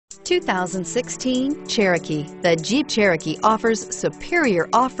2016 Cherokee. The Jeep Cherokee offers superior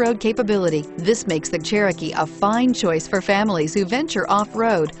off-road capability. This makes the Cherokee a fine choice for families who venture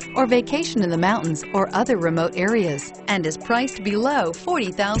off-road or vacation in the mountains or other remote areas, and is priced below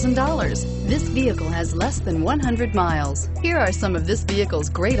 $40,000. This vehicle has less than 100 miles. Here are some of this vehicle's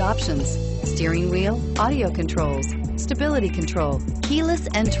great options: steering wheel audio controls, stability control, keyless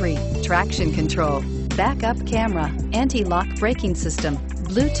entry, traction control, backup camera, anti-lock braking system,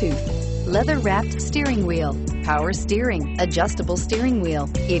 Bluetooth, leather-wrapped steering wheel, power steering, adjustable steering wheel.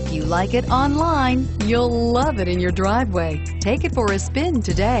 If you like it online, you'll love it in your driveway. Take it for a spin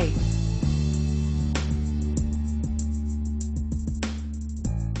today.